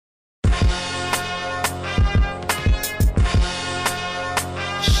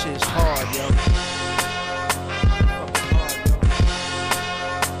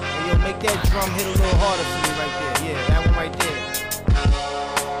harder for me right there. Yeah, that one right there.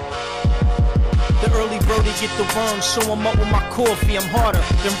 The early birdie get the worm, so I'm up with my coffee. I'm harder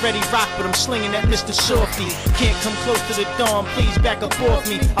than Ready Rock, but I'm slinging that Mr. Softy. Can't come close to the dawn, please back up off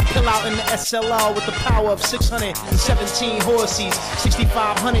me. I pill out in the SLR with the power of 617 horses.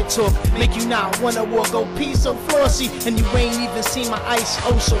 6500 torque, make you not wanna walk OP so flossy. And you ain't even seen my ice,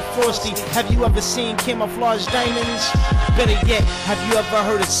 oh so frosty. Have you ever seen camouflage diamonds? Better yet, have you ever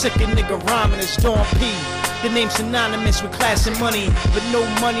heard a sicker nigga rhyming? It's Dawn P. The name's synonymous with class and money, but no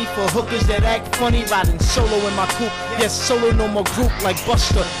money for hookers that act funny. Riding solo in my coupe, yes, solo no more group like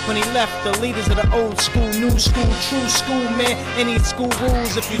Buster. When he left, the leaders of the old school, new school, true school, man. Any school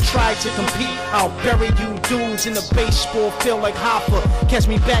rules, if you try to compete, I'll bury you dudes in the baseball field like Hopper. Catch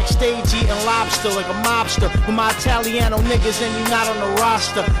me backstage eating lobster like a mobster with my Italiano niggas and you not on the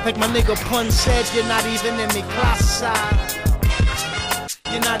roster. Like my nigga Pun said, you're not even in me class.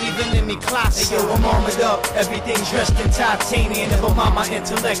 You're not even in me class. Hey yo, I'm armored up, everything's dressed in titanium. Never mind my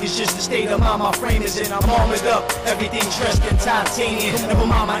intellect, it's just the state of mind my frame is in. I'm armored up, everything's dressed in titanium. Never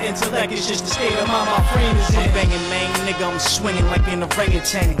mind my intellect, it's just the state of mind my frame is in. I'm banging, man, nigga, I'm swinging like an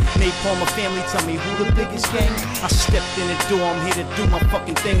orangutan. Napalm, my family tell me who the biggest gang. I stepped in the door, I'm here to do my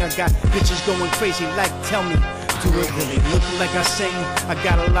fucking thing. I got bitches going crazy like, tell me, do it really look like I sing? I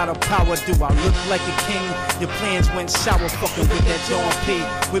got a lot of power, do I look like a king? Your plans went sour, fucking with that Dawn P.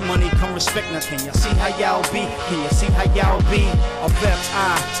 With money come respect, now can y'all see how y'all be? Can you see how y'all be? I rep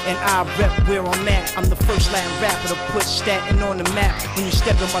and I rep where I'm at. I'm the first Latin rapper to put Staten on the map. When you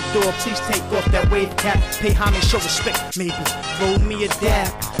step in my door, please take off that wave cap. Pay homage, show respect, maybe throw me a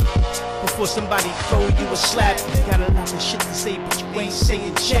dab before somebody throw you a slap. You got a lot of shit to say, but you ain't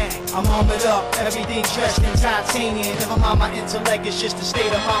saying jack. I'm armored up, everything dressed in titanium. Never mind my intellect, it's just the state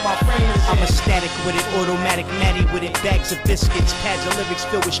of mind my frame is in. I'm ecstatic with it, automatic Matty with it. Bags of biscuits, pads of lyrics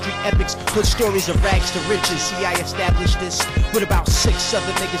filled with street epics. Hood stories of rags to riches. See, I established this with about 6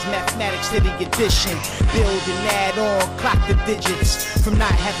 other niggas. Mathematics to the addition. Build and add on, clock the digits. From not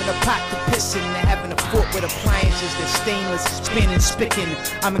having a pot to pissing to having a fork with appliances that's stainless, spanning, spicking.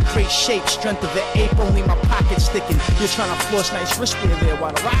 I'm in great shape, strength of the ape, only my pocket's sticking. You're trying to floss nice wristwear there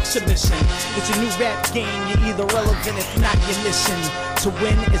while the rocks are missing. It's a new rap game, you're either relevant, if not you're missing. To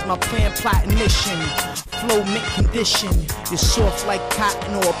win is my plan, plot, and mission. Flow, mint condition. You're soft like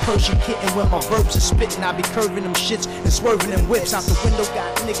cotton or a Persian kitten. When my verbs are spitting, I be curving them shits and swerving them whips. Out the window,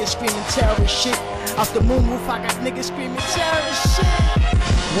 got niggas screaming terrorist shit. Out the moonroof, I got niggas screaming terrorist shit.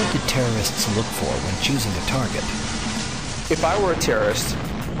 What do terrorists look for when choosing a target? If I were a terrorist,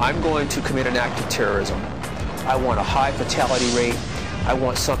 I'm going to commit an act of terrorism. I want a high fatality rate. I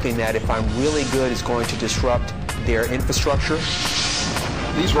want something that, if I'm really good, is going to disrupt their infrastructure.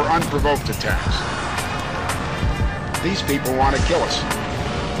 These were unprovoked attacks. These people want to kill us.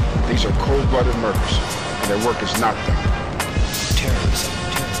 These are cold-blooded murders, and their work is not done.